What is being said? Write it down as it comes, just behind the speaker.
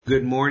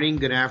Good morning,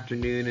 good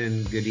afternoon,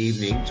 and good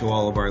evening to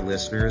all of our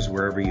listeners,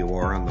 wherever you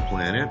are on the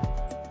planet.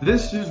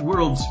 This is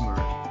World Smart,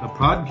 a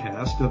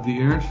podcast of the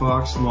Aaron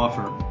Fox Law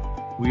Firm.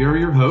 We are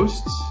your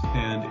hosts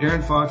and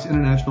Aaron Fox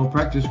International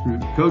Practice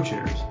Group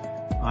co-chairs.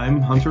 I'm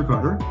Hunter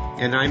Carter.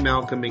 And I'm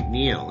Malcolm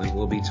McNeil, and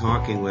we'll be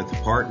talking with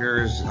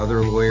partners,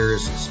 other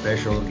lawyers,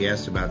 special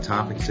guests about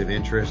topics of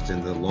interest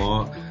in the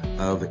law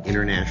of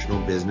international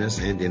business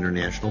and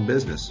international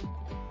business.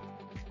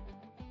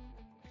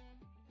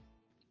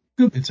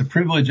 It's a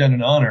privilege and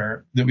an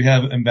honor that we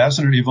have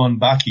Ambassador Yvonne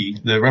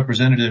Baki, the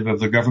representative of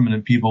the government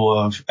and people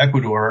of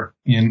Ecuador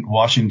in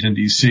Washington,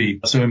 D.C.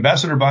 So,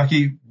 Ambassador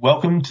Baki,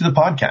 welcome to the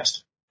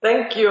podcast.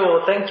 Thank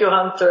you. Thank you,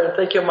 Hunter. And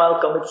thank you,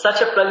 Malcolm. It's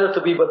such a pleasure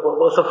to be with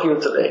both of you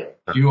today.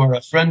 You are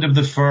a friend of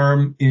the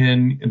firm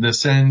in the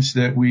sense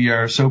that we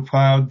are so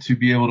proud to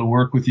be able to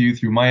work with you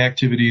through my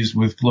activities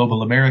with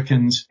Global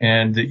Americans,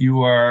 and that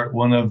you are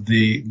one of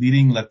the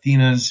leading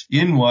Latinas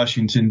in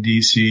Washington,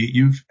 D.C.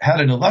 You've had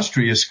an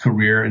illustrious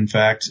career, in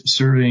fact,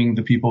 serving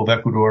the people of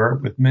Ecuador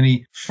with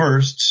many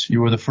firsts.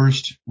 You were the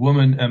first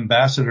woman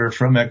ambassador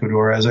from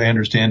Ecuador, as I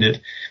understand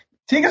it.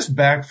 Take us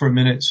back for a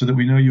minute so that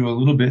we know you a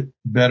little bit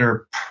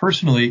better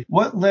personally.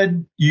 What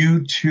led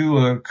you to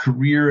a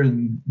career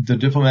in the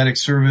diplomatic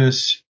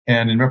service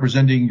and in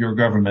representing your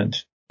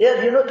government? Yeah,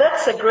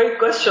 that's a great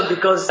question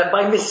because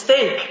by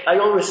mistake, I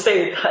always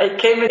say it, I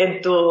came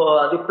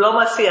into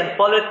diplomacy and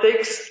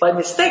politics by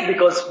mistake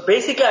because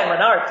basically I'm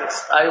an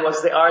artist. I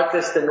was the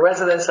artist in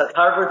residence at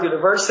Harvard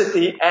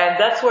University, and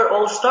that's where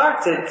all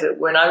started.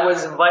 When I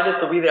was invited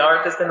to be the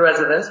artist in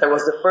residence, I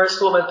was the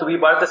first woman to be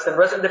artist in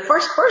residence, the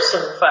first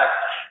person, in fact,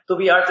 to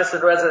be artist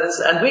in residence,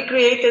 and we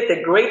created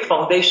a great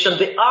foundation,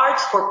 the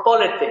Arts for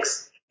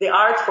Politics. The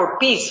Art for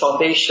Peace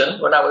Foundation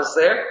when I was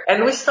there.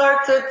 And we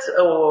started,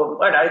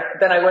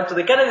 then I went to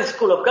the Kennedy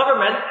School of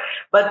Government,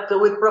 but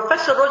with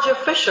Professor Roger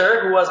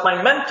Fisher, who was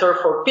my mentor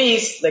for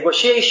peace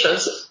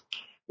negotiations,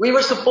 we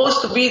were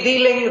supposed to be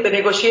dealing the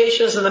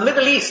negotiations in the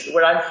Middle East,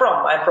 where I'm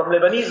from. I'm from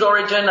Lebanese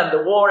origin, and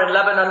the war in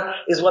Lebanon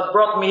is what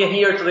brought me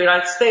here to the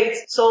United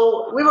States.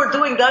 So we were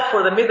doing that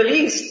for the Middle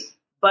East.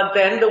 But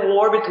then the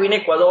war between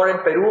Ecuador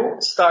and Peru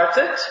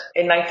started.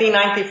 In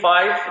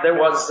 1995, there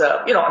was,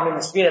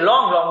 it's been a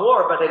long, long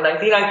war, but in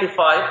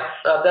 1995,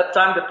 at that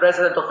time, the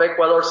president of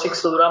Ecuador,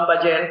 Sixto Durán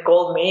Ballén,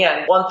 called me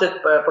and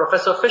wanted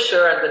Professor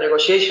Fisher and the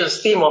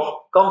negotiations team of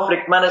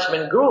Conflict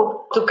Management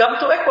Group to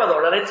come to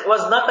Ecuador. And it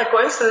was not a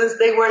coincidence.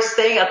 They were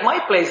staying at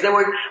my place. We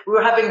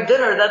were having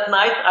dinner that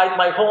night at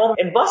my home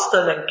in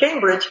Boston and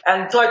Cambridge.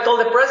 And so I told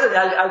the president,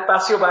 I'll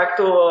pass you back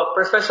to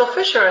Professor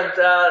Fisher. And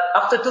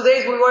after 2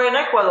 days, we were in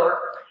Ecuador.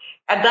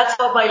 And that's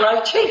how my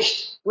life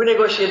changed.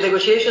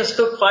 Negotiations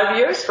took 5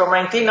 years, from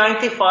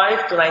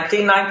 1995 to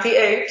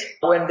 1998,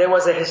 when there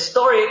was a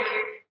historic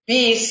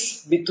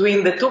peace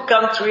between the two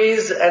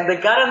countries, and the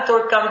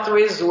guarantor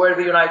countries were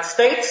the United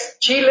States,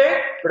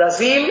 Chile,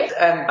 Brazil,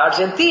 and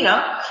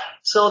Argentina.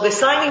 So the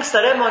signing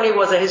ceremony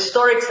was a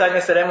historic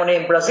signing ceremony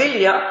in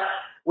Brasilia,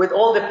 with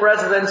all the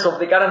presidents of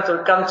the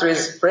guarantor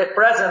countries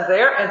present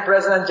there, and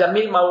President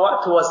Jamil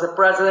Mahuad, who was the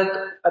president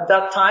at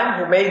that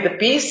time, who made the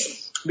peace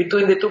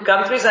between the two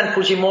countries, and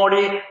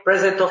Fujimori,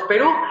 president of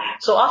Peru.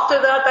 So after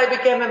that, I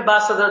became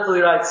ambassador to the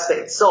United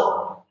States.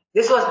 So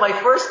this was my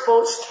first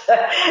post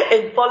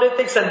in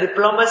politics and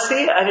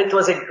diplomacy, and it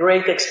was a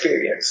great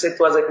experience.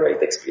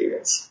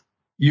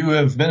 You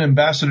have been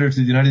ambassador to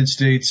the United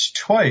States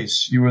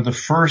twice. You were the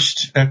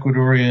first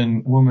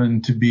Ecuadorian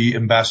woman to be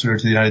ambassador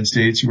to the United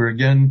States. You were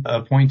again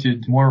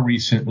appointed more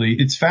recently.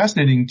 It's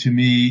fascinating to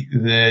me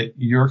that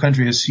your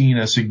country has seen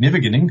a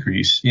significant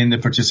increase in the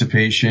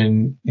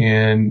participation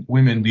in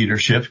women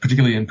leadership,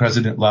 particularly in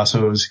President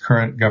Lasso's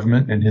current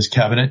government and his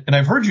cabinet. And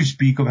I've heard you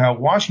speak of how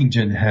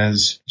Washington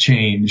has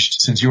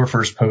changed since your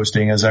first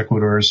posting as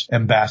Ecuador's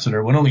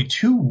ambassador, when only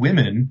 2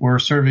 women were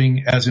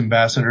serving as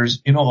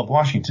ambassadors in all of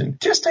Washington.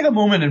 Just take a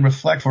moment and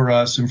reflect for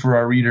us and for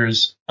our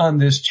readers on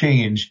this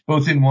change,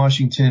 both in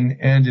Washington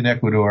and in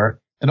Ecuador,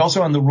 and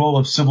also on the role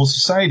of civil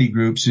society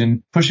groups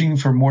in pushing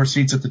for more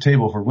seats at the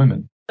table for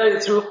women.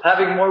 Very true.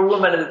 Having more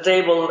women at the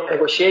table,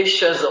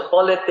 negotiations of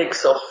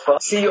politics, of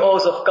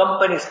CEOs of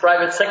companies,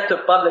 private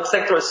sector, public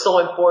sector is so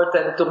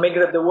important to make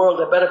the world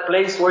a better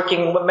place,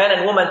 working men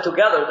and women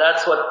together.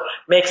 That's what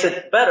makes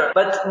it better.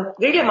 But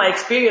really my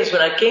experience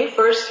when I came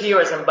first here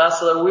as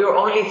ambassador, we were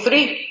only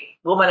 3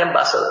 women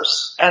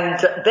ambassadors. And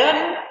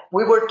then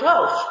we were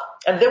 12.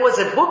 And there was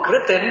a book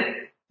written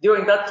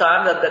during that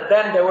time that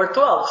then there were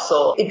 12.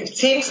 So it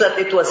seems that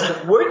it was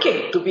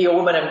working to be a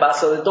woman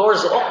ambassador. The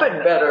doors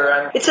open better.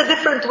 And it's a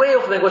different way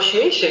of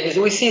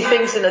negotiation. We see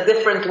things in a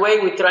different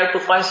way. We try to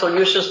find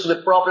solutions to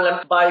the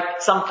problem by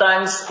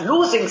sometimes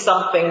losing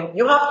something.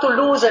 You have to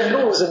lose and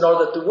lose in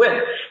order to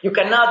win. You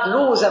cannot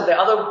lose and the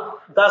other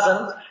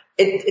doesn't.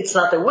 It's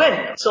not a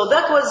win. So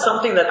that was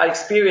something that I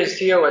experienced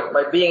here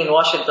by being in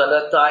Washington at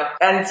that time.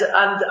 And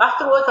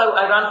afterwards,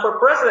 I ran for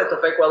president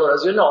of Ecuador,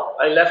 as you know.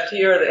 I left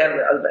here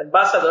as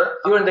ambassador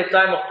during the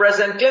time of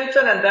President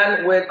Clinton and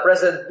then with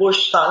President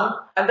Bush's son.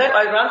 And then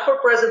I ran for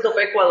president of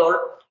Ecuador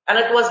And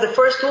it was the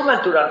first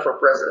woman to run for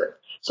president.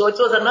 So it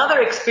was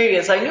another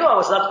experience. I knew I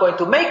was not going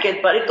to make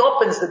it, but it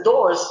opens the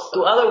doors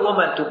to other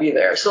women to be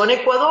there. So in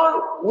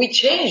Ecuador, we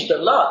changed a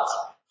lot.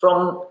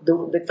 From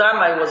the time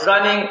I was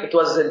running, it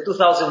was in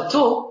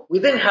 2002, we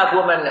didn't have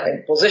women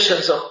in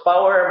positions of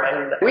power,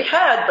 and we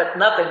had, but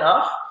not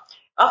enough.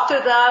 After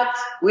that,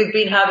 we've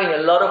been having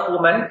a lot of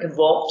women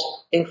involved.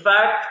 In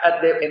fact,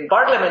 in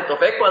Parliament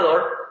of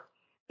Ecuador,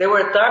 there were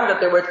a time that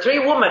there were 3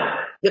 women,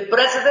 the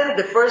president,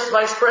 the first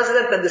vice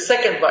president, and the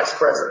second vice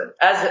president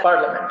as the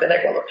parliament in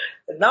Ecuador.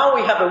 And now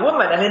we have a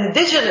woman, an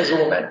indigenous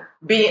woman,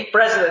 being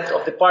president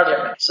of the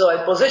parliament. So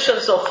in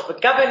positions of the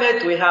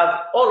cabinet, we have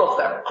all of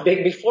them.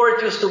 Before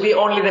it used to be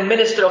only the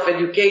Minister of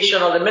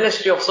Education or the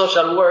Ministry of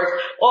Social Work.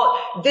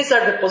 These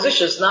are the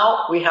positions.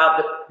 Now we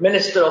have the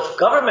Minister of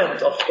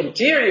Government, of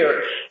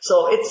Interior.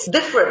 So it's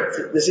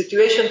different. The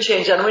situation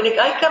changed. And when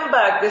I come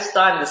back this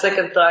time, the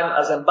second time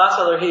as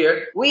ambassador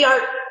here, we are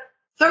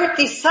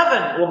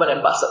 37 women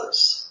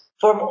ambassadors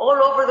from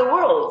all over the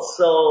world.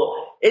 So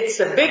it's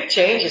a big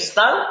change. It's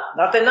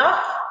not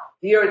enough.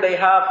 Here they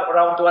have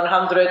around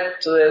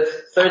 100 to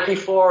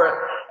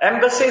 34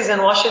 embassies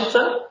in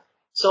Washington.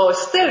 So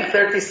still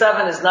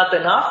 37 is not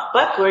enough,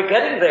 but we're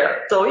getting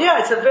there. So yeah,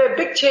 it's a very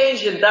big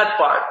change in that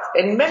part.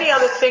 In many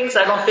other things,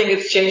 I don't think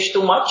it's changed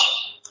too much.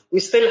 We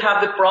still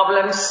have the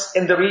problems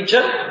in the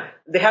region,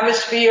 the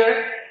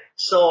hemisphere.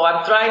 So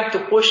I'm trying to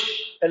push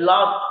a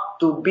lot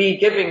to be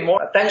giving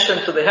more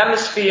attention to the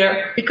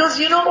hemisphere. Because,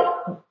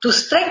 to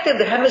strengthen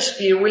the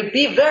hemisphere will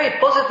be very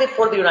positive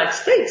for the United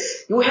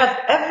States. We have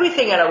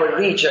everything in our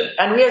region,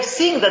 and we are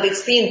seeing that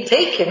it's being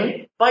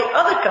taken by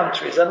other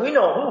countries, and we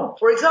know who.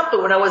 For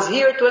example, when I was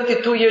here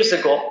 22 years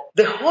ago,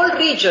 the whole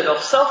region of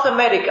South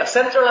America,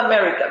 Central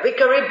America, the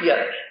Caribbean,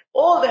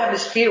 all the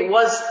hemisphere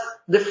was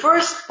the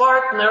first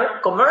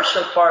partner,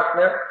 commercial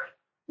partner,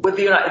 with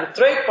the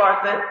trade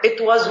partner,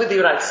 it was with the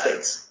United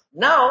States.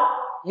 Now,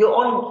 we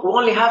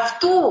only have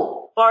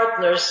 2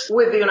 partners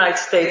with the United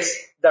States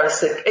that are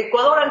sick,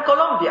 Ecuador and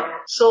Colombia.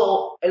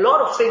 So a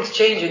lot of things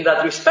change in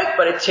that respect,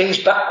 but it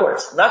changed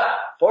backwards, not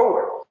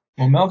forward.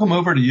 Well, Malcolm,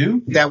 over to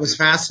you. That was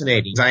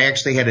fascinating. I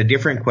actually had a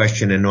different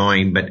question in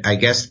mind, but I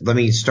guess let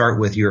me start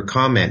with your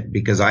comment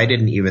because I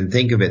didn't even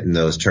think of it in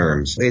those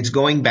terms. It's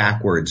going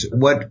backwards.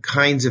 What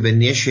kinds of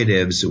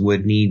initiatives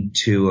would need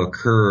to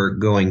occur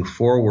going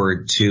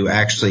forward to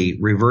actually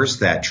reverse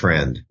that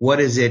trend? What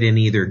is it in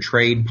either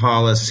trade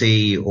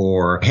policy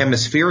or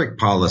hemispheric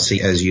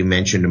policy, as you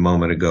mentioned a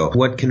moment ago?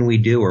 What can we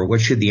do, or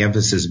what should the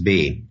emphasis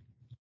be?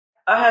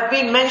 I have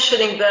been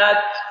mentioning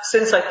that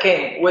since I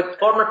came, with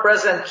former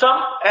President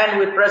Trump and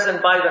with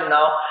President Biden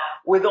now,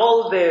 with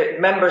all the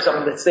members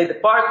of the State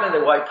Department,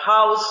 the White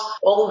House,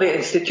 all the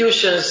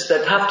institutions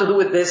that have to do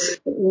with this.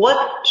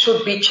 What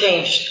should be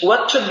changed?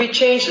 What should be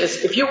changed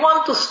is if you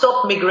want to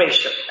stop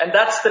migration, and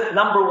that's the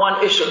number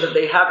one issue that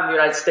they have in the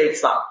United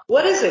States now.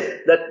 What is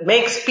it that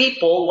makes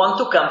people want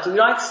to come to the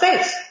United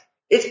States?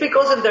 It's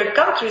because in their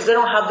countries they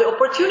don't have the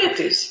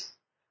opportunities.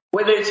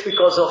 Whether it's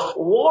because of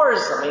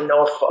wars,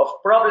 of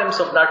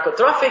problems of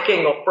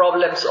narco-trafficking, of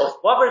problems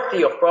of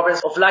poverty, of problems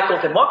of lack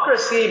of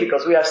democracy,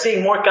 because we are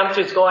seeing more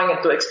countries going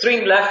into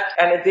extreme left,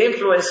 and the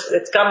influence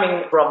that's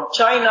coming from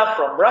China,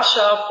 from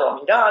Russia, from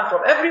Iran,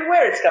 from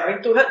everywhere, it's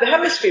coming to the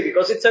hemisphere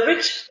because it's a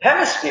rich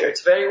hemisphere.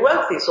 It's very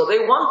wealthy, so they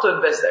want to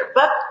invest there.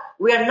 But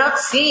we are not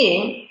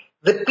seeing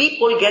the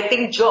people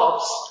getting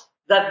jobs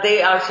that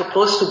they are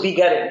supposed to be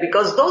getting.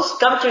 Because those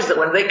countries that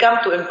when they come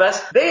to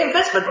invest,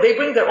 but they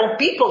bring their own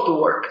people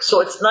to work.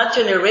 So it's not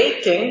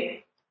generating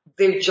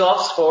the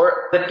jobs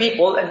for the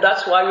people, and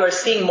that's why we are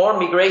seeing more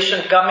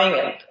migration coming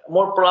and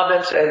more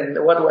problems.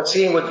 And what we're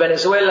seeing with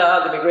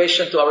Venezuela, the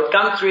migration to our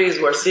countries,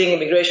 we're seeing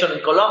immigration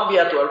in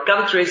Colombia to our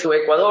countries, to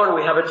Ecuador,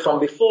 we have it from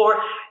before.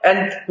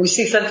 And we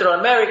see Central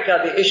America,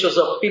 the issues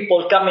of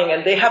people coming,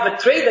 and they have a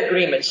trade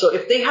agreement. So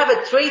if they have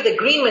a trade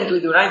agreement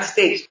with the United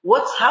States,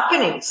 what's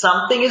happening?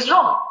 Something is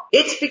wrong.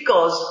 It's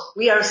because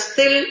the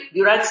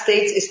United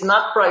States is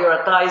not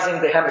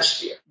prioritizing the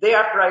hemisphere. They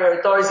are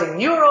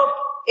prioritizing Europe,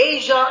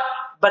 Asia,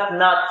 but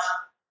not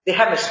the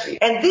hemisphere.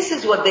 And this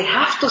is what they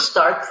have to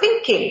start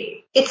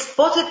thinking. It's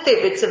positive.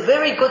 It's a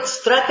very good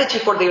strategy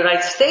for the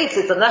United States.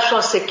 It's a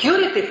national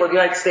security for the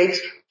United States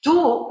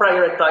to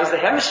prioritize the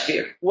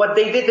hemisphere. What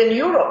they did in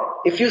Europe.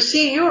 If you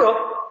see Europe,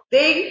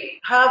 they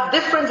have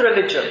different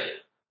religion,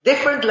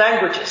 different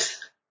languages,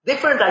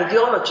 different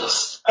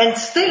ideologies. And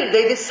still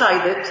they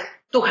decided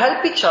to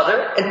help each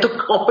other and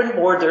to open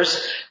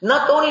borders,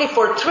 not only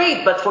for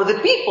trade, but for the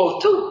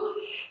people too.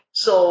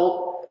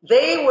 So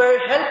they were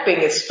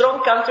helping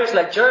strong countries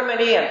like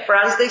Germany and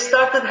France. They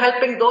started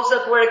helping those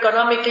that were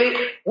economically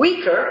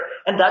weaker,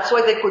 and that's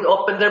why they could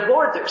open their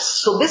borders.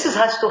 So this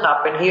has to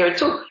happen here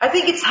too. I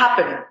think it's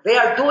happening. They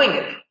are doing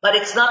it, but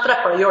it's not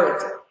a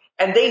priority,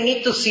 and they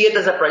need to see it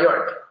as a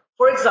priority.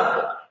 For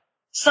example,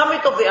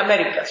 Summit of the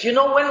Americas. You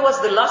know when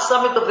was the last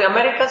Summit of the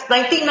Americas?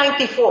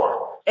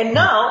 1994. And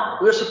now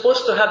we're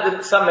supposed to have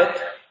the summit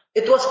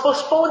It was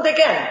postponed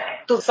again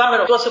to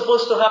summer. It was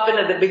supposed to happen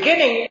at the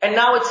beginning, and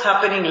now it's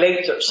happening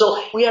later.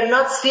 So we are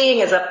not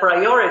seeing as a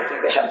priority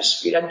the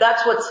hemisphere, and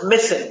that's what's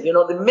missing,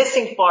 the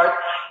missing part.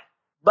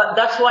 But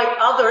that's why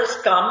others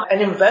come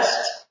and invest,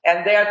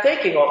 and they are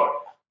taking over.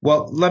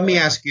 Well, let me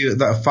ask you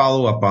the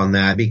follow-up on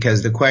that,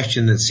 because the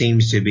question that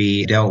seems to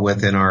be dealt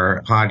with in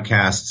our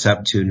podcasts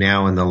up to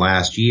now in the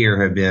last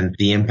year have been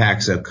the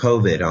impacts of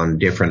COVID on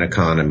different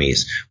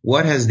economies.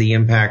 What has the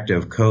impact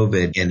of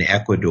COVID in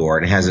Ecuador,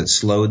 and has it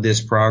slowed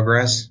this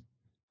progress?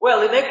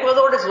 Well, in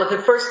Ecuador, this was the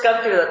first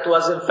country that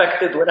was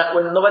infected when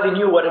nobody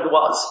knew what it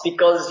was.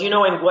 Because, in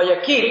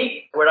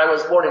Guayaquil, where I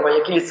was born in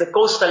Guayaquil, it's a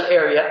coastal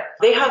area,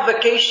 they have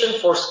vacation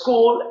for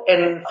school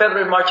in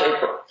February, March,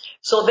 April.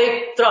 So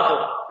they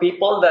travel.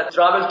 People that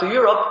travel to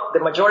Europe, the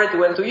majority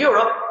went to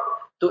Europe,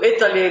 to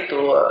Italy,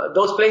 to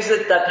those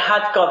places that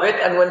had COVID.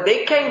 And when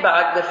they came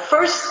back, the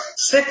first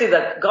city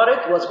that got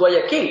it was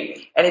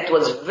Guayaquil. And it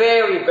was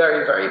very,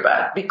 very, very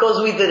bad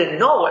because we didn't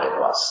know what it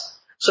was.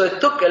 So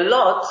it took a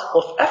lot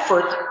of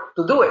effort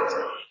to do it.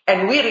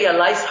 And we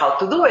realized how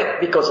to do it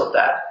because of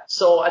that.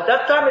 So at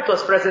that time, it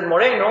was President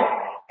Moreno,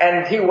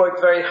 and he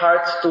worked very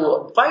hard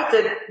to fight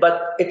it,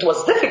 but it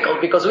was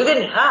difficult because we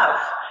didn't have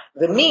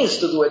the means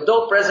to do it.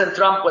 Though President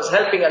Trump was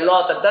helping a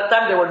lot, at that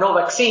time there were no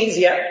vaccines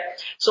yet.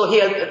 So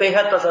they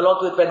helped us a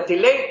lot with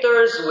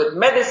ventilators, with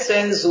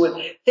medicines, with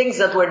things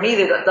that were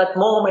needed at that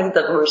moment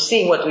that we were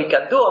seeing what we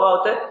can do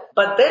about it.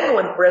 But then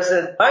when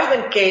President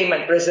Biden came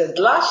and President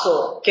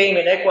Lasso came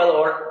in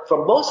Ecuador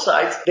from both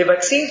sides, the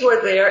vaccines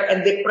were there,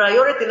 and the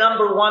priority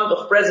number one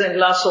of President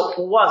Lasso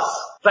was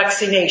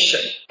vaccination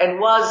and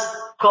was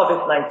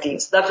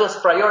COVID-19. That was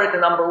priority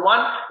number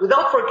one,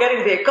 without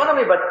forgetting the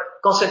economy, but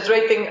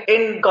concentrating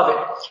in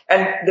COVID.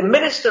 And the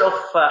Minister of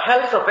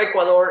Health of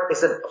Ecuador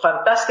is a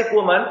fantastic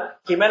woman,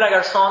 Jimena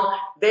Garzón.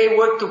 They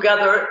work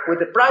together with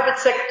the private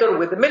sector,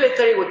 with the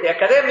military, with the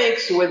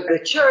academics, with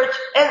the church,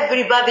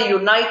 everybody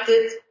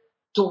united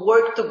to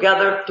work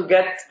together to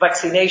get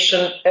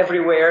vaccination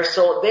everywhere.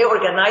 So they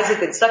organized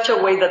it in such a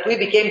way that we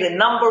became the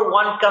number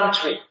one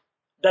country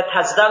that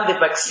has done the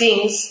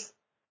vaccines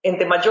in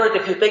the majority.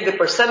 If you take the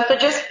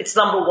percentages, it's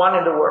number one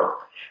in the world.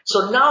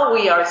 So now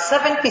we are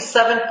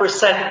 77%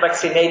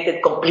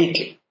 vaccinated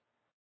completely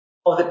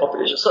of the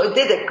population. So it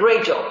did a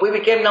great job. We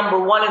became number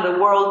one in the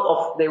world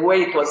of the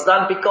way it was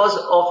done because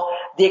of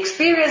the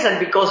experience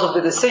and because of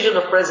the decision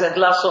of President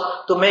Lasso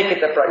to make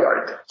it a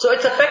priority. So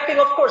it's affecting,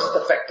 of course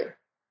it's affecting.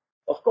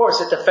 Of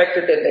course, it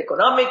affected it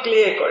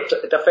economically,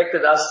 it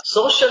affected us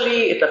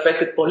socially, it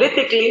affected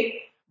politically,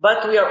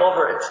 but we are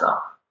over it now.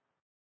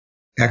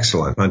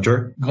 Excellent.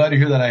 Hunter? Glad to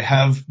hear that. I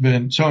have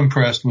been so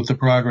impressed with the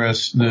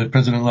progress that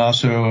President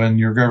Lasso and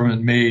your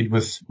government made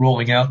with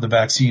rolling out the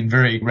vaccine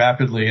very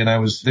rapidly. And I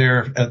was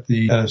there at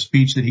the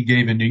speech that he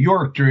gave in New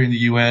York during the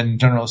UN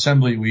General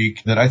Assembly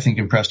Week that I think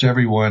impressed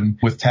everyone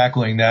with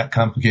tackling that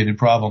complicated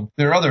problem.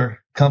 There are other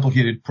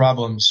complicated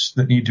problems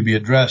that need to be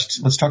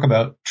addressed. Let's talk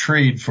about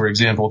trade, for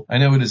example. I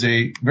know it is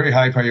a very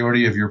high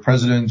priority of your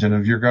president and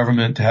of your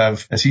government to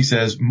have, as he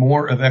says,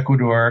 more of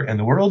Ecuador in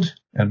the world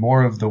and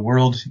more of the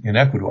world in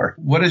Ecuador.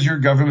 What is your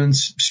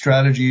government's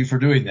strategy for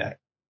doing that?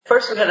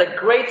 First, we had a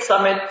great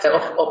summit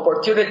of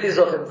opportunities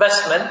of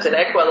investment in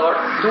Ecuador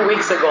 2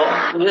 weeks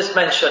ago. You just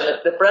mentioned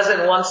it. The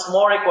president wants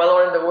more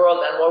Ecuador in the world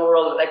and more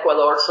world in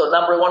Ecuador. So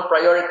number one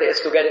priority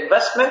is to get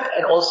investment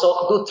and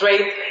also do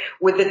trade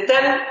with the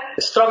 10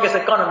 strongest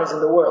economies in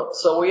the world.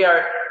 So we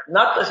are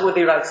not just with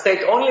the United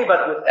States only,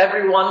 but with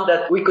everyone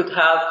that we could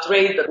have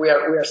trade, that we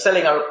are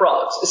selling our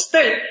products.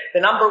 Still,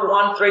 the number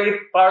one trade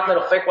partner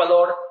of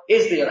Ecuador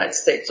is the United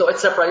States. So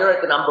it's a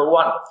priority number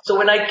one. So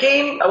when I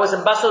came, I was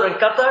ambassador in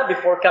Qatar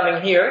before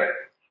coming here.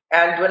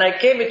 And when I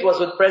came, it was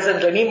with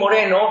President Lenín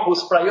Moreno,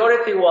 whose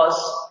priority was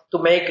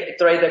to make a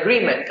trade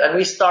agreement. And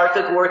we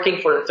started working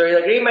for the trade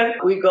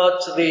agreement. We got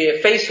the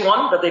phase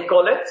one, that they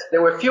call it.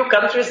 There were a few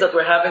countries that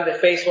were having the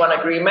phase one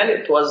agreement.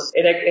 It was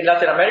in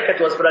Latin America,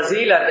 it was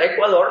Brazil and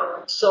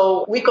Ecuador.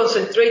 So we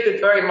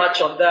concentrated very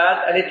much on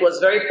that, and it was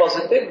very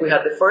positive. We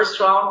had the first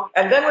round.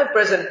 And then when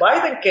President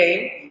Biden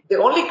came, the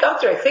only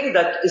country I think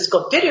that is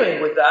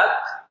continuing with that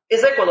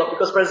is Ecuador,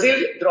 because Brazil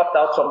dropped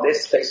out from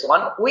this phase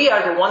one. We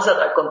are the ones that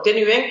are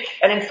continuing.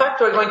 And in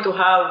fact, we're going to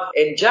have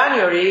in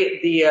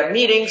January the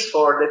meetings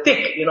for the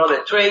TIC,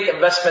 the Trade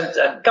Investment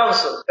and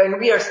Council. And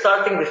we are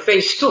starting the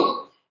phase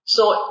two.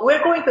 So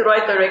we're going the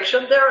right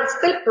direction. There are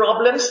still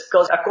problems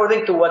because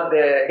according to what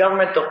the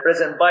government of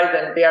President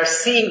Biden, they are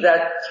seeing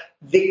that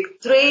the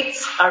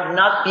trades are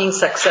not being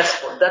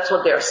successful. That's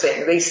what they are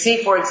saying. They see,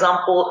 for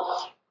example,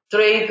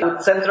 trade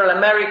with Central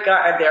America,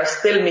 and there are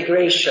still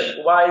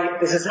migration. Why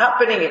this is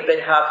happening if they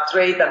have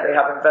trade and they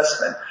have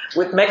investment.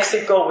 With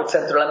Mexico, with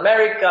Central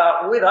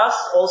America, with us,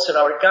 also in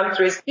our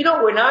countries.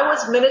 When I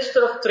was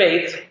Minister of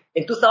Trade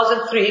in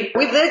 2003,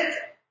 we did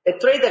a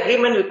trade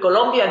agreement with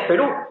Colombia and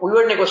Peru. We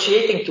were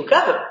negotiating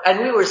together, and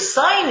we were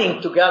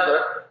signing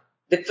together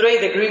the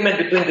trade agreement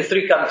between the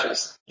three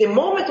countries. The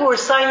moment we were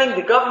signing,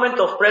 the government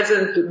of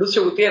President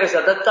Lucio Gutierrez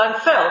at that time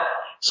fell.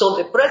 So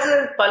the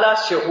President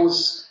Palacio,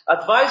 whose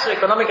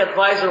economic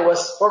advisor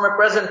was former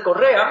President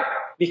Correa,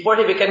 before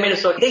he became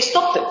minister, they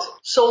stopped it.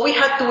 So we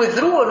had to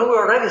withdraw, and we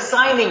were already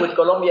signing with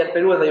Colombia and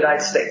Peru and the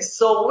United States.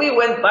 So we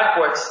went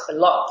backwards a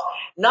lot.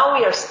 Now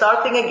we are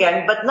starting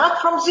again, but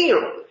not from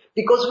zero,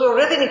 because we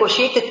already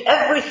negotiated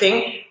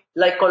everything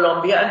like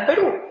Colombia and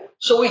Peru.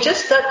 So we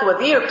just had to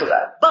adhere to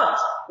that. But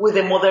with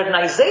the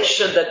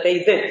modernization that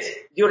they did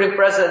during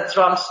President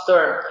Trump's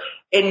term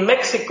in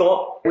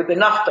Mexico with the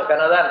NAFTA,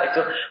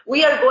 Canada,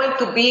 we are going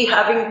to be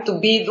having to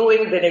be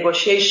doing the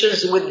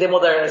negotiations with the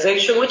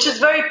modernization, which is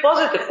very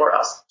positive for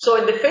us. So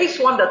in the phase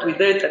one that we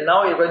did, and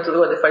now we're going to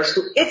do in the phase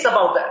two, it's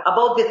about that,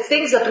 about the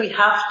things that we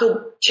have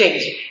to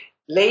change.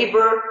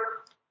 Labor,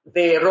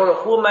 the role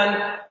of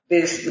women,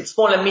 the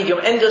small and medium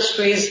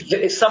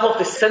industries, some of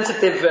the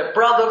sensitive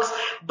products,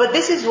 but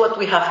this is what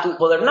we have to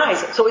modernize.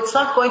 So it's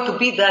not going to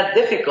be that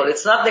difficult.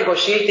 It's not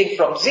negotiating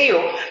from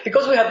zero,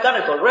 because we have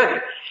done it already.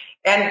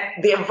 And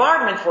the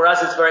environment for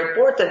us is very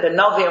important, and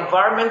now the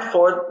environment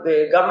for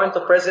the government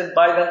of President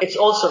Biden, it's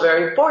also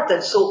very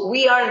important. So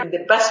we are in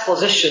the best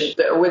position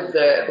with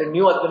the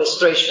new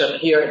administration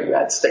here in the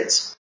United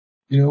States.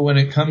 You know, when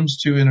it comes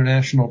to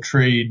international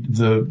trade,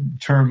 the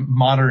term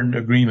modern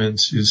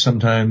agreements is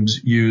sometimes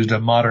used,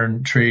 a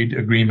modern trade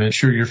agreement.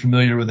 Sure, you're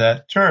familiar with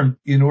that term.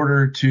 In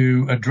order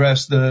to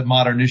address the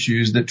modern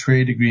issues that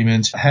trade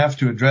agreements have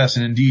to address,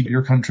 and indeed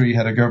your country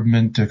had a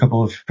government a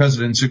couple of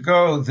presidents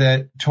ago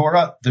that tore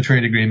up the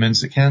trade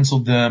agreements, that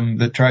canceled them,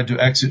 that tried to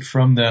exit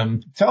from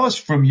them. Tell us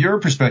from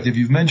your perspective,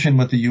 you've mentioned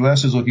what the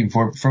U.S. is looking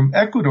for. From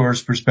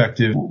Ecuador's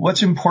perspective,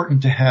 what's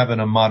important to have in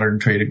a modern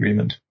trade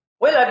agreement?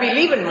 Well, I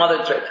believe in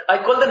modern trade. I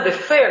call them the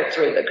fair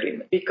trade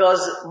agreement,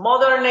 because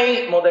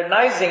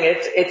modernizing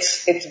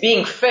it's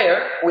being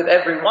fair with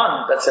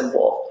everyone that's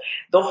involved.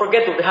 Don't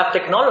forget that we have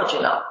technology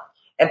now,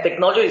 and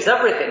technology is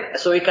everything.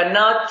 So we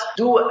cannot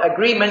do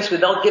agreements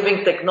without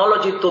giving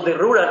technology to the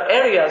rural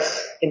areas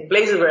in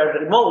places where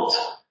they're remote.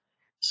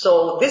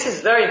 So this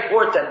is very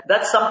important.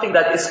 That's something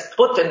that is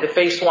put in the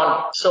phase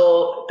one.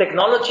 So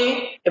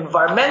technology,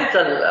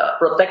 environmental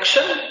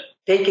protection,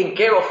 taking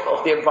care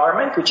of the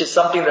environment, which is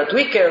something that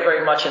we care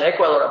very much in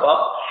Ecuador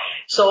about.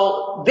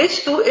 So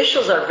these two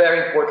issues are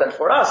very important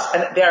for us,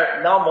 and they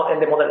are now in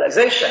the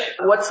modernization.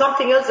 What's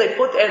something else they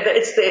put,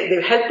 it's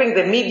they're helping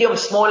the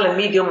small and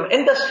medium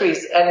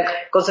industries and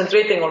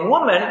concentrating on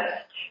women.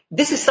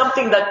 This is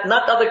something that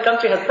not other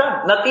country has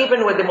done, not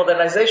even with the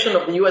modernization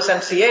of the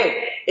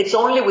USMCA. It's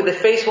only with the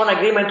phase one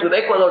agreement with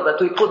Ecuador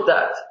that we put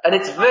that. And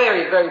it's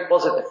very, very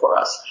positive for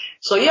us.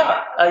 So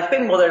yeah, I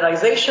think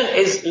modernization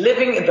is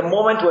living in the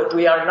moment where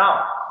we are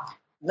now.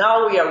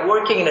 Now we are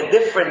working in a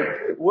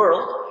different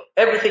world.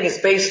 Everything is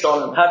based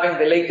on having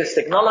the latest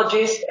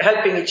technologies,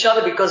 helping each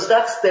other, because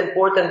that's the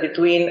important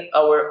between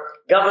our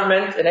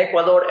government in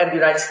Ecuador and the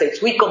United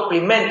States. We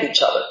complement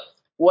each other.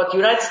 What the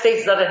United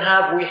States doesn't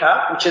have, we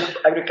have, which is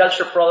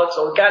agricultural products,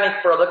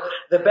 organic products,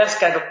 the best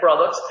kind of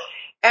products.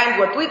 And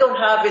what we don't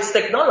have is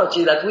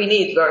technology that we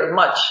need very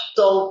much.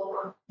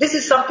 So this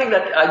is something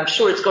that I'm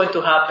sure it's going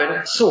to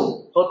happen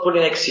soon, hopefully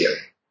next year.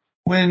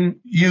 When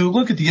you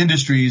look at the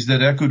industries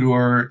that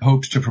Ecuador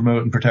hopes to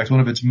promote and protect, one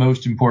of its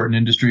most important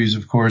industries,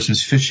 of course,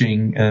 is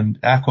fishing and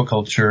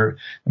aquaculture.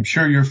 I'm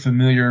sure you're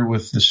familiar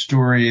with the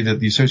story that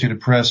the Associated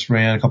Press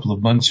ran a couple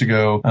of months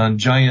ago on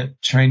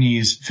giant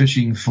Chinese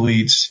fishing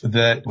fleets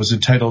that was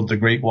entitled The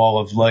Great Wall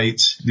of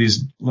Lights.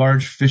 These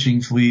large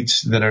fishing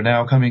fleets that are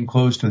now coming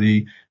close to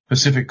the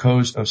Pacific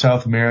coast of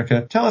South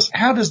America. Tell us,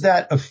 how does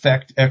that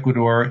affect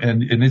Ecuador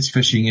and its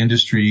fishing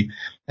industry?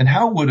 And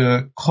how would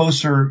a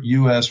closer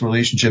U.S.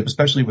 relationship,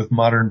 especially with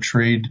modern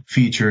trade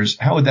features,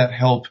 how would that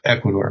help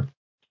Ecuador?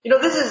 You know,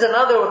 this is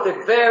another of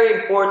the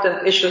very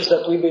important issues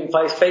that we've been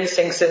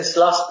facing since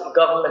last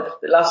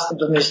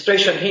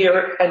administration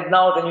here and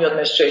now the new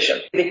administration.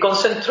 The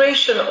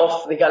concentration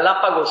of the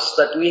Galapagos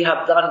that we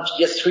have done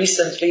just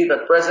recently,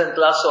 that President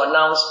Lasso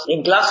announced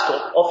in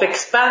Glasgow, of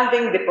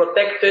expanding the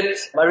protected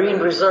marine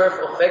reserve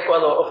of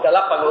Ecuador, of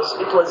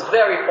Galapagos, it was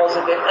very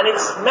positive, and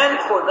it's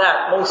meant for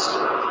that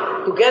mostly,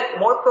 to get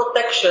more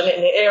protection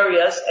in the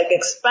areas and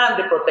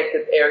expand the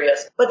protected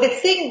areas. But the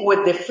thing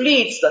with the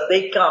fleets that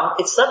they come,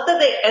 it's not that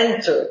they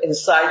enter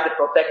inside the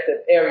protected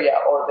area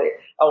or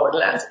our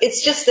lands.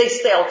 It's just they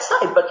stay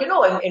outside. But you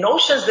know, in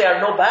oceans there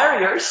are no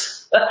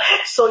barriers,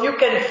 so you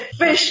can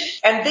fish,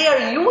 and they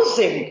are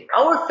using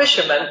our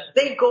fishermen.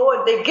 They go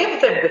and they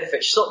give them the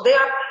fish, so they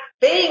are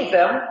paying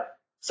them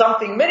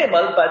something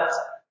minimal, but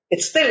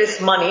it still is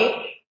money,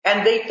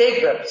 and they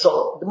take them.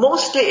 So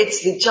mostly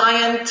it's the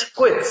giant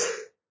squids,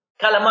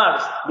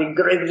 calamars,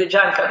 the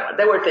giant calamar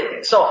they were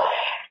taking. So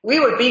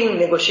we were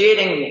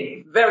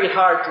negotiating very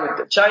hard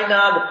with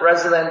China. The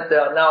president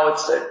now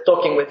it's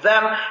talking with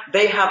them.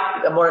 They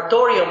have a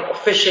moratorium of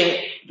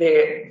fishing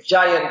the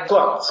giant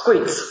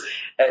squids,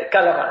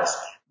 calamars.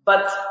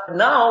 But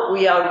now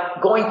we are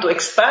going to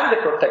expand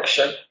the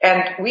protection,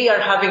 and we are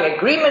having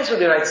agreements with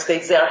the United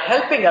States. They are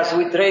helping us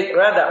with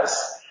radars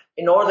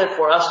in order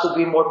for us to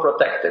be more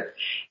protected.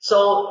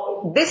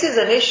 So this is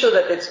an issue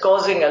that is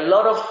causing a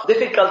lot of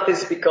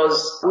difficulties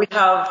because we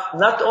have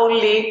not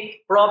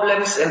only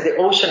problems in the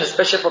ocean,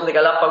 especially from the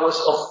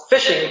Galapagos, of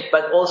fishing,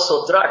 but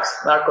also drugs,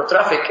 narco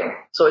trafficking.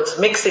 So it's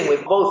mixing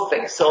with both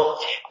things. So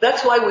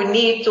that's why we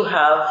need to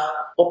have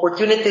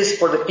opportunities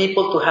for the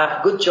people to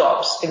have good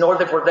jobs in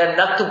order for them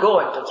not to go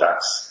into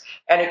drugs.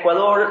 And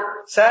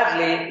Ecuador,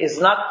 sadly, is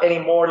not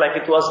anymore like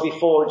it was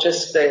before,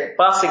 just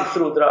passing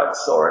through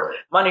drugs or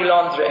money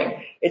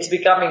laundering. It's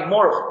becoming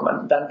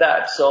more than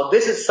that. So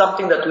this is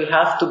something that we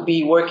have to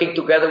be working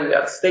together with the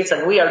United States,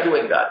 and we are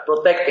doing that,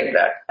 protecting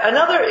that.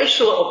 Another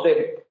issue of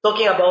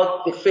talking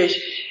about the fish,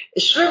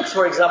 shrimps,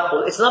 for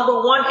example, is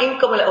number one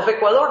income of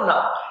Ecuador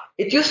now.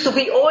 It used to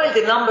be oil,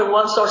 the number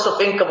one source of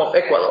income of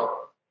Ecuador.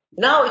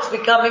 Now it's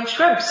becoming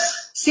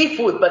shrimps,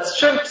 seafood, but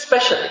shrimp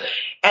especially.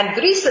 And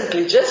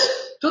recently, just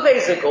 2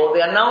 days ago,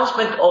 the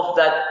announcement of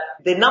that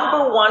the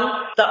number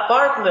one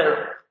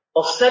partner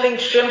of selling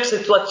shrimps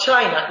into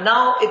China,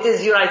 now it is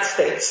the United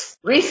States.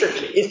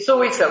 Recently, it's 2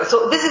 weeks ago.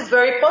 So this is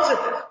very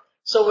positive.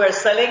 So we're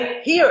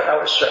selling here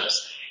our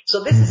shrimps.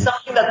 So this is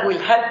something that will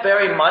help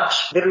very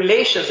much the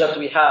relations that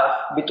we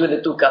have between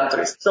the two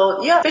countries.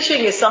 So yeah,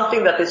 fishing is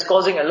something that is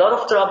causing a lot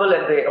of trouble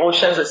in the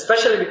oceans,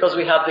 especially because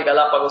we have the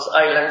Galapagos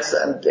Islands,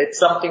 and it's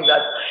something that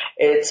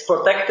it's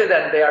protected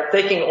and they are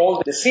taking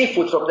all the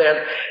seafood from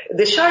there.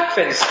 The shark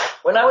fins,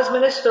 when I was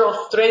Minister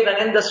of Trade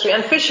and Industry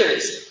and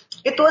Fisheries,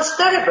 it was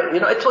terrible.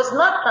 It was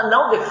not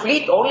now the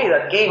fleet only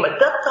that came. At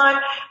that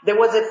time, there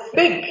was a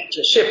big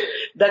ship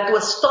that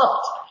was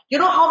stopped. You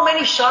know how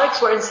many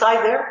sharks were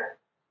inside there?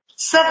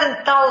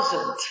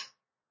 7,000.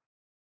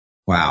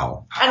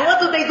 Wow. And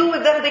what do they do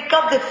with them? They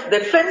cut the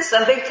fins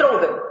and they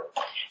throw them.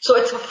 So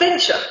it's a fin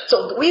shark.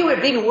 So we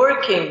have been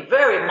working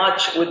very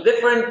much with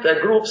different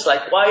groups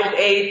like Wild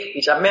Aid,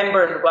 which are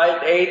member in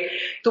Wild Aid,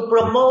 to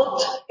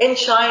promote in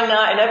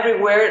China and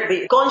everywhere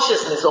the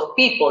consciousness of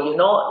people,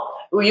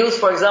 We use,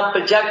 for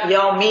example,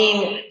 Yao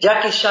Ming,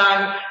 Jackie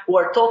Chan, who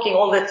are talking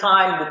all the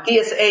time, the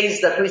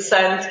TSAs that we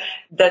send,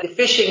 that the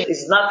fishing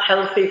is not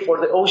healthy for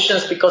the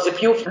oceans because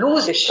if you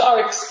lose the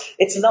sharks,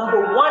 it's number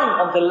one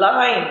on the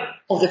line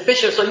of the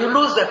fishers. So you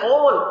lose the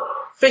whole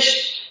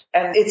fish.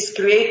 And it's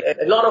created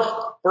a lot of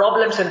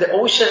problems in the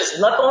oceans,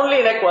 not only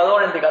in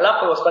Ecuador and the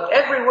Galapagos, but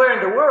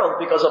everywhere in the world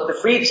because of the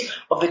fleets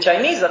of the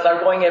Chinese that are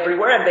going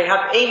everywhere, and they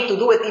have aimed to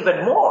do it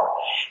even more.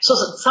 So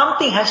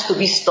something has to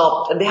be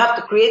stopped, and they have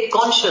to create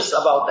conscious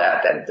about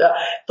that and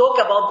talk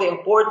about the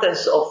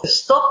importance of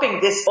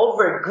stopping this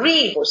over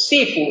greed for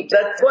seafood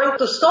that's going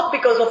to stop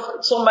because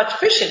of so much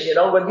fishing.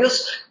 When you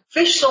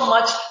fish so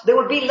much, there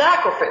will be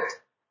lack of it.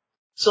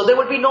 So there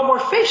will be no more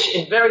fish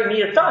in very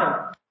near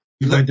time.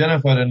 You've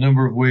identified a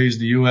number of ways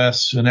the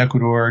U.S. and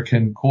Ecuador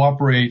can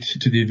cooperate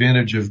to the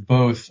advantage of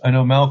both. I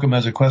know Malcolm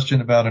has a question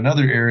about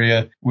another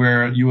area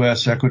where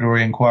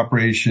U.S.-Ecuadorian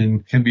cooperation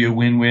can be a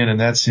win-win, and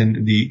that's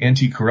in the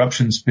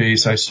anti-corruption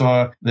space. I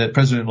saw that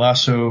President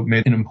Lasso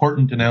made an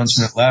important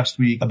announcement last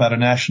week about a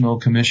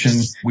national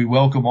commission. We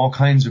welcome all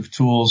kinds of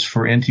tools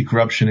for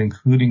anti-corruption,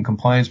 including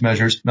compliance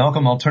measures.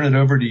 Malcolm, I'll turn it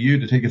over to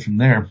you to take it from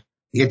there.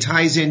 It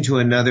ties into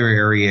another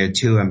area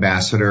too,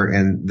 Ambassador,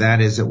 and that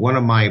is that one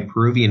of my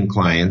Peruvian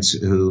clients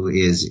who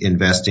is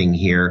investing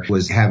here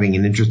was having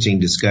an interesting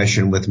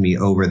discussion with me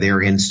over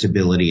their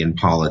instability in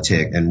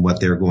politics and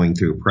what they're going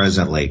through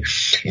presently.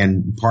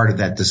 And part of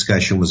that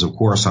discussion was, of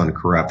course, on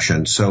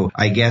corruption. So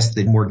I guess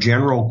the more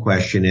general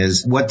question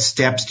is, what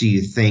steps do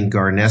you think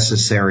are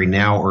necessary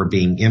now or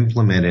being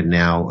implemented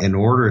now in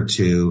order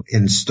to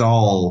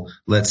install,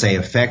 let's say,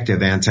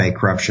 effective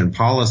anti-corruption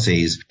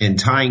policies? And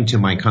tying to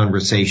my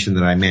conversation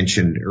that I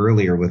mentioned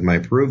earlier with my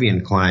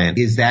Peruvian client,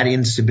 is that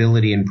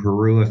instability in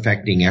Peru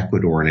affecting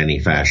Ecuador in any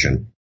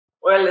fashion?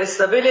 Well,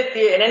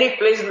 instability in any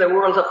place in the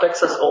world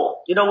affects us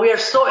all. We are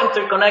so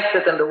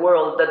interconnected in the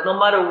world that no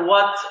matter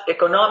what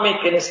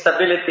economic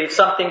instability, if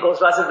something goes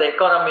wrong in the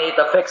economy, it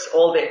affects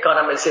all the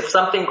economies. If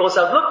something goes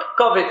out, look,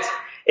 COVID,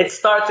 it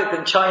started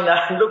in China,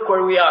 and look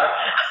where we are.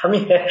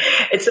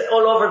 It's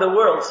all over the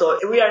world, so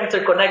we are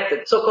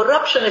interconnected. So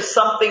corruption is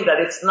something that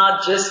it's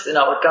not just in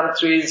our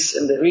countries,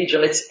 in the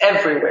region, it's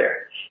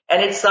everywhere.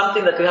 And it's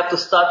something that we have to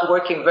start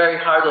working very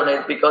hard on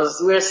it,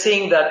 because we're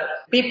seeing that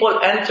people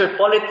enter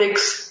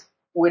politics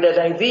with an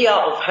idea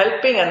of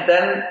helping, and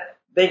then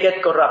they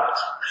get corrupt.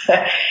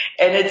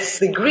 And it's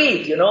the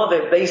greed,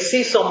 they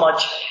see so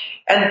much.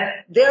 And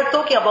they're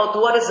talking about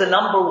what is the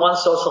number one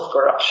source of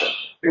corruption.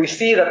 We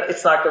see that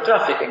it's narco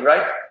trafficking,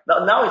 right?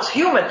 Now it's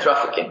human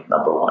trafficking,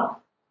 number one.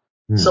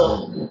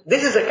 So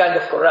this is a kind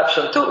of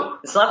corruption too.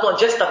 It's not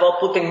just about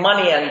putting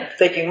money and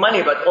taking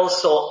money, but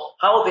also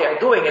how they are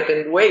doing it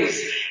in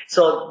ways.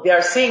 So they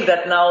are seeing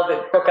that now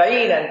the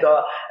cocaine and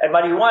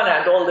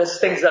marijuana and all these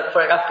things that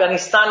for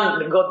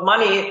Afghanistan got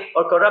money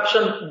or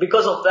corruption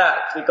because of that,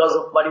 because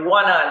of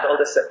marijuana and all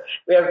this stuff.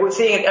 We are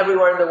seeing it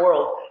everywhere in the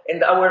world.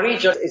 In our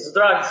region, it's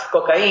drugs,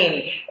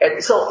 cocaine.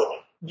 And so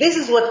this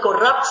is what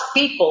corrupts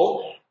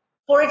people.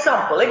 For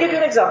example, I give you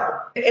an example.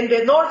 In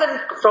the northern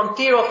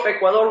frontier of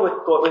Ecuador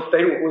with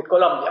Peru, with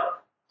Colombia,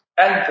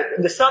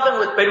 and the southern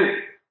with Peru,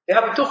 They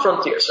have 2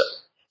 frontiers.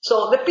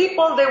 So the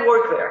people, they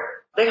work there.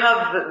 They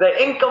have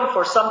the income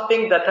for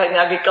something that in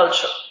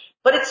agriculture.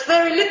 But it's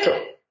very little.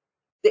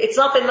 It's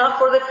not enough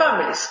for the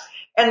families.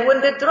 And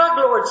when the drug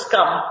lords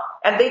come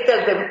and they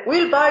tell them,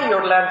 we'll buy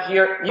your land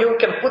here, you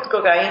can put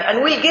cocaine,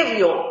 and we'll give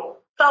you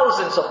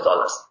thousands of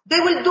dollars, they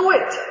will do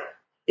it.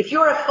 If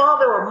you're a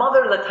father or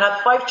mother that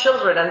have 5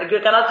 children and you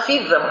cannot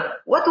feed them,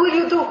 what will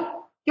you do?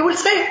 You will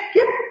say,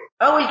 yeah,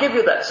 I will give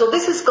you that. So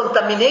this is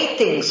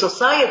contaminating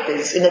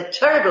societies in a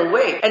terrible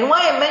way. And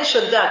why I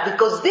mentioned that?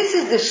 Because this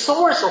is the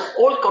source of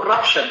all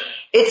corruption.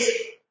 It's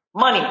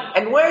money.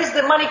 And where is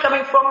the money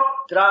coming from?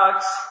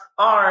 Drugs,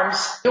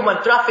 arms,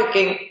 human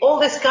trafficking, all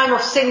these kind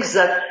of things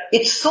that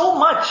it's so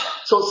much.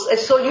 So a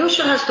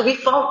solution has to be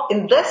found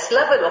in this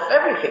level of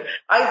everything.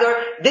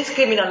 Either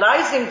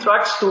discriminalizing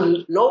drugs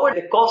to lower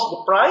the cost,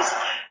 the price,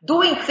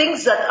 doing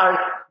things that are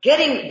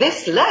getting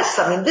this less.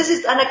 I mean, this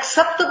is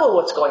unacceptable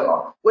what's going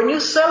on. When you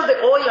sell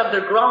the oil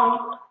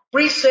underground,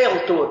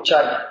 pre-sale to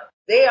China,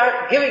 they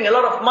are giving a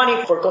lot of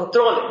money for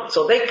controlling.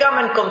 So they come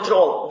and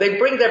control. They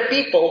bring their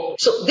people.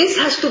 So this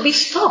has to be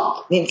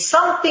stopped. I mean,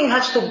 something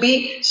has to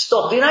be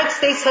stopped. The United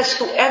States has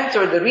to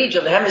enter the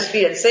region, the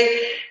hemisphere, and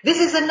say, this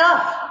is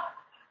enough.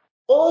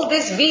 All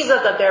these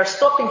visas that they are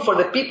stopping for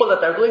the people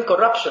that are doing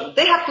corruption,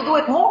 they have to do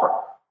it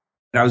more.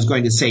 I was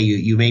going to say,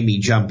 you made me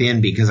jump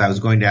in because I was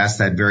going to ask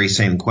that very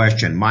same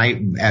question.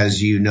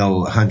 As you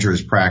know,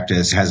 Hunter's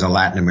practice has a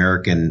Latin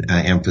American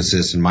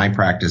emphasis, and my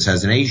practice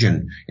has an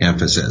Asian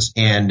emphasis.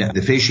 And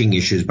the fishing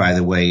issues, by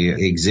the way,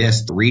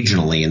 exist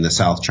regionally in the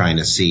South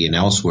China Sea and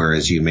elsewhere,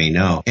 as you may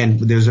know. And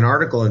there's an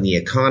article in The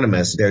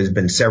Economist. There's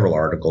been several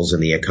articles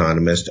in The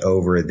Economist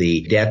over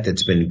the debt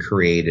that's been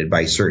created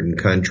by certain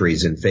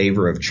countries in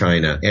favor of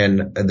China.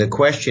 And the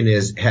question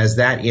is, has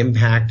that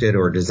impacted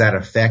or does that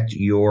affect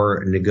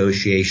your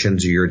negotiations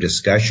or your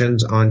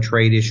discussions on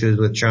trade issues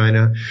with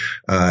China?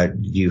 Do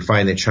you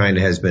find that China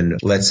has been,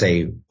 let's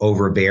say,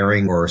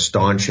 overbearing or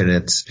staunch in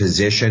its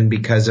position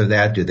because of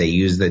that? Do they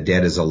use the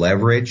debt as a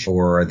leverage,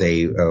 or are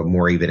they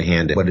more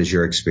even-handed? What is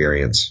your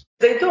experience?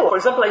 They do. For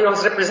example, I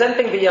was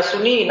representing the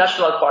Yasuni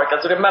National Park.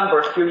 As you remember,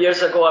 a few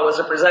years ago, I was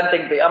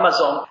representing the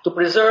Amazon to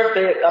preserve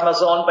the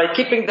Amazon by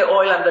keeping the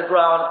oil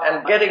underground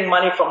and getting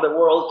money from the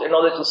world in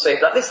order to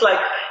save that. It's like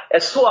a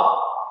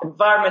swap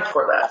environment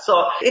for that. So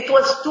it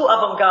was too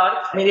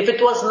avant-garde. I mean, if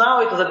it was now,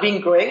 it would have been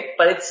great,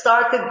 but it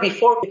started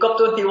before the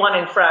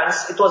COP21 in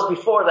France. It was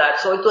before that,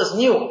 so it was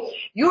new.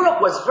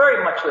 Europe was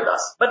very much with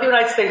us, but the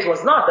United States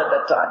was not at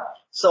that time.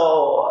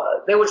 So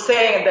they were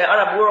saying in the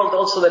Arab world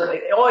also that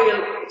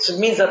oil, it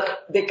means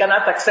that they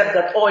cannot accept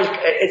that oil,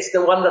 it's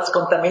the one that's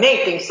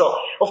contaminating. So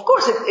of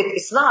course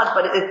it's not,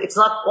 but it's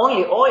not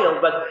only oil,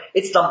 but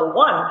it's number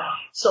one.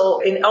 So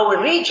in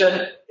our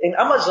region, in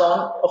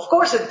Amazon, of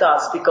course it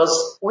does,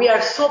 because we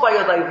are so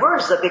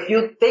biodiverse that if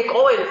you take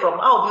oil from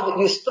out,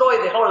 you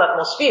destroy the whole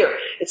atmosphere.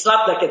 It's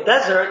not like a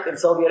desert in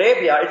Saudi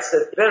Arabia. It's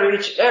a very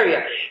rich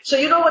area. So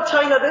you know what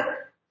China did?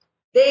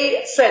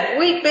 They said,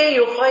 we'll pay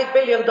you $5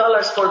 billion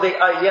for the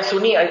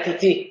Yasuni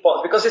ITT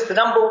port because it's the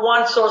number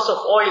one source of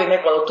oil in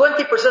Ecuador. 20%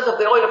 of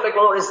the oil of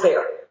Ecuador is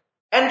there.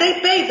 And they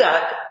paid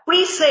that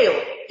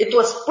pre-sale. It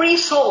was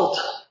pre-sold,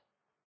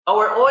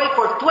 our oil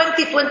for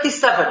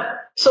 2027.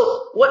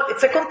 So what?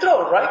 It's a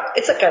control, right?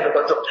 It's a kind of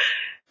control.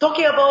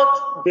 Talking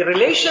about the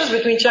relations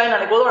between China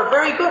and Ecuador are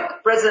very good.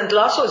 President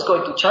Lasso is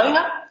going to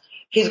China.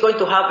 He's going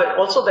to have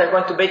also, they're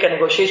going to make a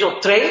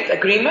negotiation trade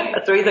agreement.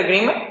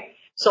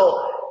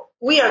 So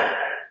we are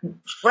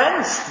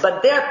friends,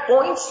 but there are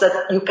points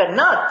that you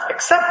cannot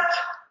accept.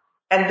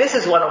 And this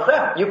is one of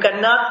them. You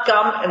cannot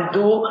come and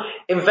do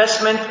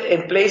investment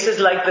in places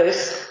like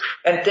this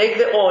and take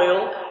the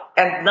oil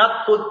and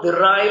not put the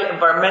right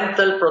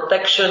environmental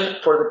protection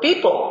for the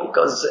people,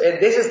 because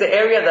this is the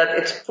area that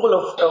it's full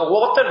of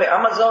water, the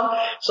Amazon.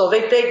 So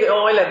they take the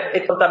oil and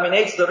it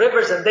contaminates the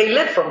rivers, and they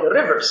live from the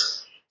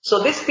rivers.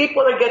 So these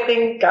people are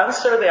getting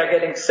cancer, they are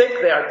getting sick,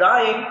 they are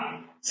dying.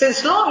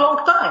 Since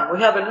long time.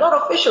 We have a lot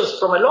of issues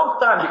from a long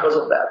time because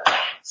of that.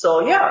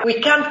 So yeah,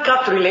 we can't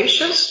cut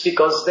relations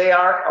because they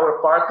are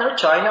our partner,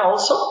 China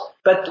also,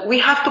 but we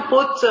have to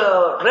put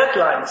red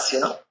lines,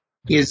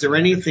 Is there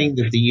anything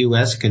that the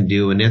U.S. can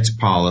do in its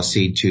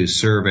policy to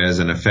serve as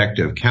an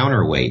effective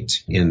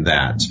counterweight in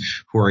that?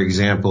 For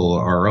example,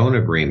 our own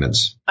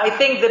agreements. I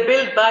think the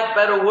Build Back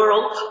Better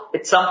World,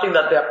 it's something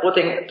that they are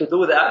putting to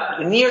do that.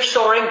 The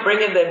nearshoring,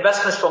 bringing the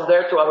investments from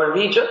there to our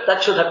region,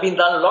 that should have been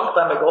done a long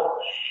time ago.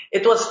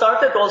 It was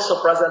started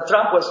also, President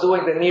Trump was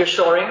doing the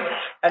nearshoring,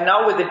 and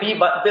now with the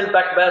Build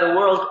Back Better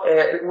World,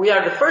 we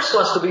are the first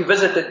ones to be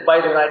visited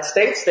by the United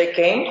States. They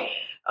came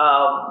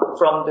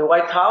from the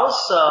White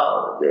House,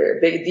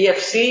 the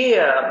DFC,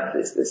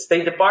 the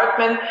State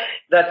Department,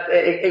 that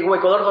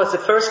Ecuador was the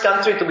first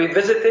country to be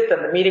visited,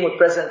 and the meeting with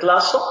President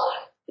Lasso.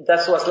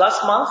 That was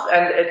last month,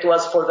 and it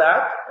was for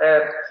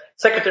that.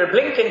 Secretary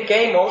Blinken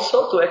came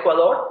also to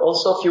Ecuador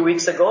also a few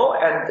weeks ago,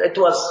 and it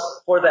was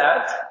for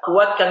that.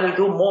 What can we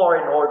do more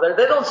in order?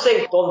 They don't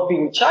say don't be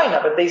with China,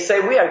 but they say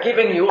we are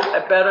giving you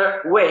a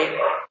better way.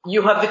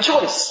 You have the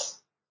choice.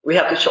 We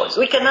have the choice.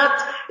 We cannot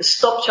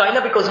stop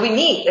China because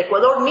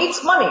Ecuador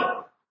needs money.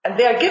 And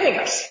they are giving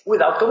us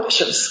without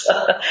conditions.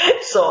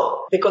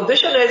 So the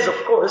condition is, of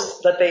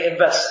course, that they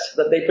invest,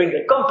 that they bring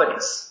their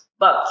companies.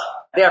 But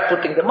they are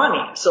putting the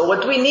money. So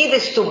what we need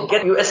is to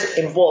get U.S.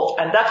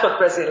 involved. And that's what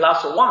President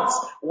Lasso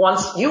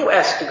wants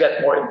U.S. to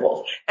get more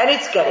involved. And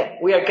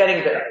we are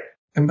getting there.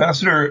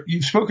 Ambassador,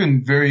 you've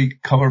spoken very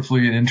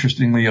colorfully and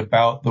interestingly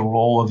about the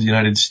role of the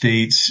United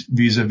States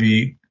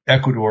vis-a-vis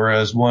Ecuador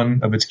as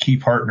one of its key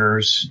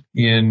partners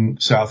in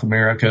South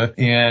America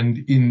and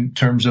in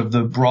terms of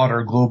the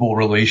broader global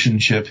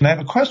relationship. And I have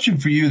a question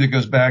for you that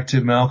goes back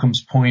to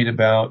Malcolm's point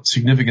about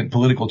significant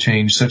political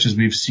change, such as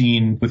we've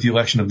seen with the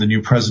election of the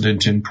new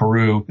president in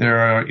Peru. There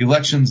are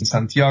elections in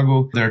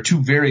Santiago. There are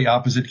two very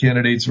opposite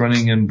candidates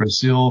running in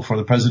Brazil for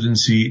the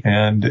presidency.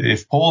 And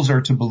if polls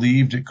are to be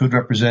believed, it could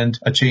represent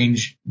a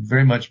change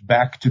very much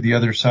back to the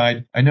other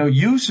side. I know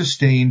you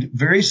sustained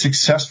very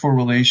successful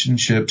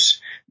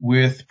relationships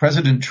with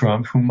President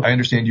Trump, whom I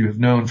understand you have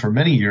known for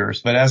many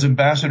years. But as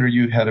ambassador,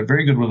 you had a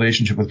very good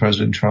relationship with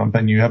President Trump,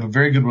 and you have a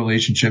very good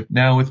relationship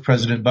now with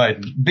President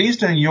Biden.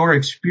 Based on your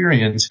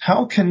experience,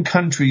 how can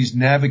countries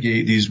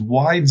navigate these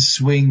wide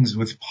swings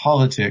with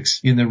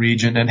politics in the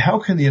region, and how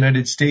can the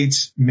United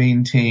States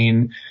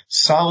maintain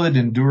solid,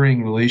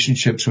 enduring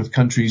relationships with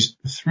countries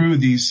through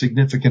these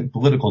significant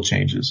political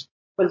changes?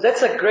 Well,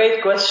 that's a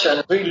great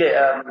question, really,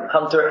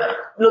 Hunter.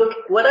 Look,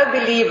 what I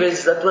believe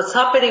is that what's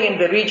happening in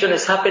the region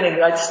is happening in the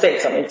United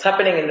States. I mean, it's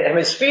happening in the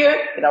hemisphere,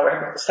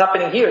 it's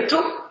happening here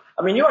too.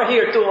 I mean, you are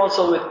here too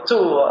also with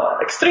two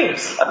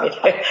extremes. I mean,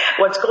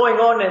 what's going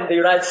on in the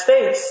United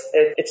States,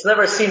 it's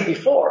never seen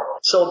before.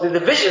 So the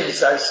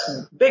divisions are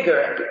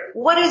bigger.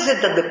 What is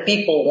it that the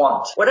people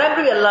want? What I'm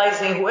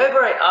realizing, whoever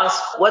I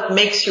ask, what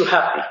makes you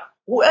happy?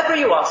 Whoever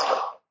you ask them,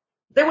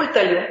 they will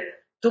tell you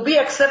to be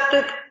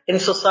accepted in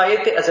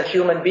society as a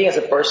human being, as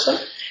a person,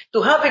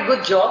 to have a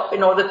good job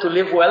in order to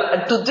live well,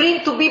 and to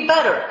dream to be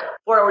better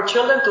for our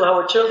children, to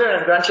our children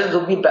and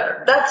grandchildren to be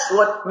better. That's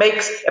what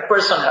makes a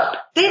person happy.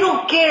 They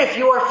don't care if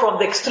you are from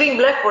the extreme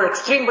left or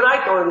extreme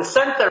right or the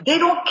center. They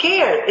don't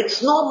care.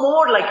 It's no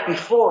more like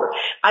before.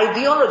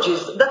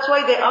 Ideologies. That's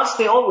why they ask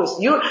me always.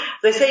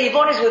 They say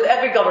Yvonne is with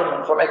every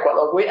government from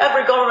Ecuador, with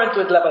every government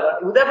with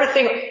Lebanon, with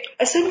everything.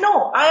 I say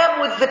no. I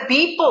am with the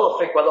people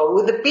of Ecuador,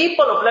 with the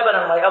people of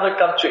Lebanon, my other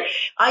country.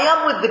 I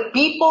am with the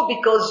people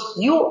because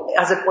you,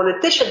 as a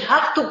politician,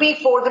 have to be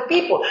for the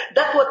people.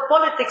 That's what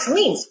politics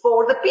means,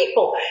 for the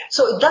people.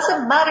 So it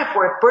doesn't matter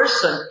for a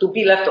person to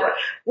be left or right.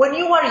 When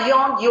you are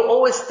young, you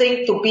always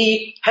think to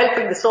be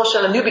helping the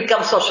social, and you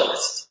become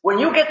socialist. When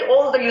you get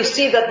older, you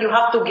see that you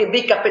have to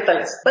be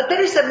capitalist. But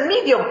there is a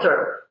medium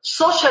term,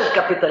 social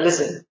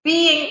capitalism,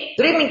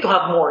 dreaming to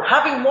have more,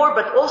 having more,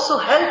 but also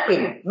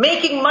helping,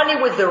 making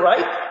money with the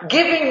right,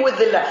 giving with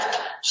the left.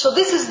 So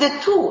this is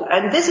the two,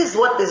 and this is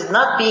what is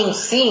not being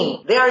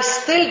seen. They are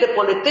still the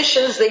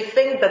politicians, they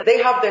think that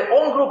they have their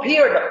own group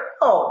here.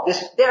 No,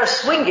 they are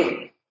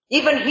swinging.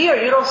 Even here,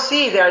 you don't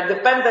see their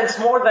dependents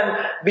more than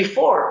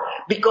before,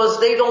 because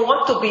they don't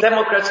want to be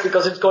Democrats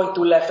because it's going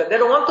too left. They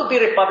don't want to be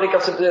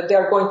Republicans because they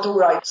are going too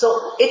right.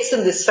 So it's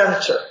in the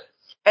center.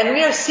 And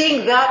we are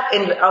seeing that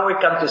in our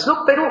countries.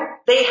 Look, Peru,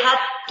 they had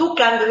two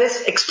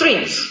candidates,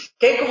 extremes,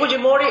 Keiko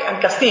Fujimori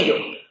and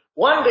Castillo.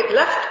 One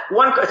left,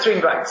 one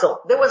extreme right. So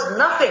there was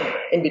nothing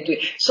in between.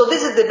 So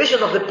this is the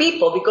vision of the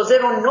people, because they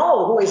don't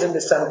know who is in the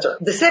center.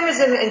 The same is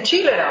in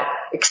Chile now.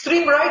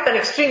 Extreme right and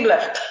extreme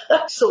left.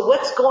 So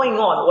what's going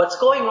on? What's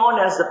going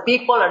on is the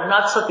people are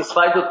not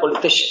satisfied with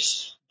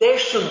politicians. There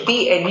should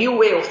be a new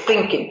way of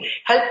thinking,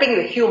 helping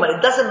the human.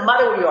 It doesn't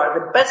matter who you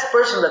are. The best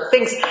person that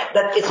thinks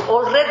that it's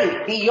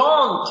already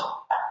beyond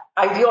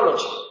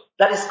ideology,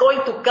 that is going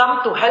to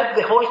come to help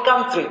the whole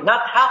country,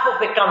 not half of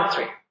the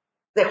country,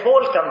 the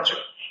whole country.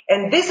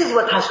 And this is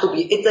what has to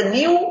be. It's a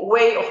new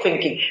way of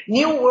thinking,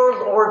 new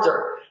world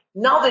order.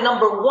 Now the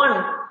number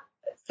one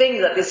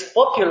thing that is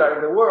popular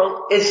in the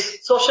world is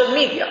social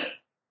media.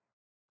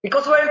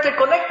 Because we're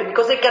interconnected,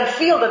 because they can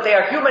feel that they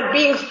are human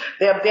beings,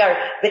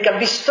 they can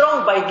be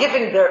strong by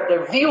giving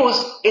their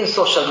views in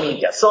social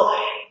media. So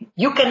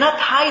you cannot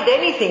hide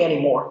anything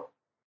anymore.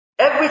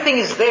 Everything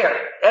is there.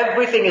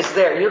 Everything is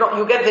there.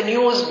 You get the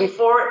news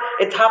before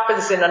it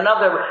happens in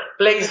another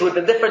place with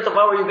a different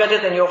hour. You get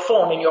it in your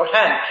phone, in your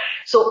hand.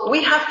 So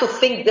we have to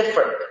think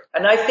different.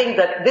 And I think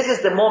that this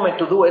is the moment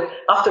to do it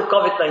after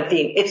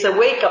COVID-19. It's a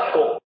wake-up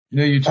call.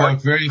 You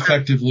talk very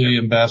effectively,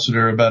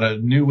 Ambassador, about a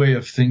new way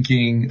of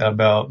thinking,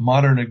 about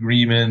modern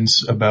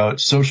agreements, about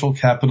social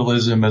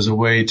capitalism as a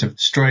way to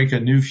strike a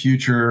new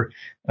future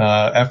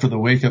after the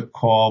wake-up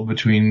call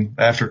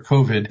after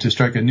COVID, to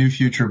strike a new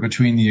future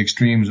between the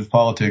extremes of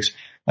politics.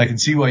 I can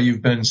see why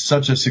you've been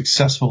such a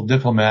successful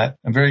diplomat.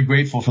 I'm very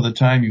grateful for the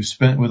time you've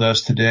spent with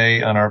us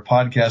today on our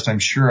podcast. I'm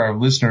sure our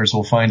listeners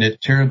will find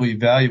it terribly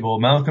valuable.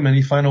 Malcolm,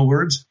 any final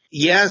words?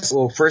 Yes.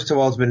 Well, first of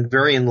all, it's been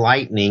very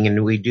enlightening,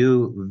 and we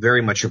do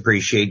very much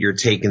appreciate your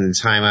taking the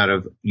time out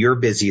of your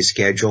busy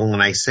schedule.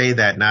 And I say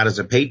that not as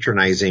a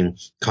patronizing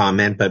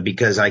comment, but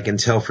because I can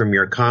tell from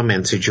your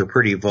comments that you're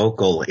pretty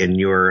vocal in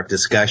your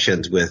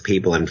discussions with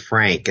people and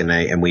frank,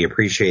 and we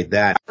appreciate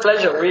that.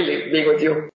 Pleasure, really, being with you.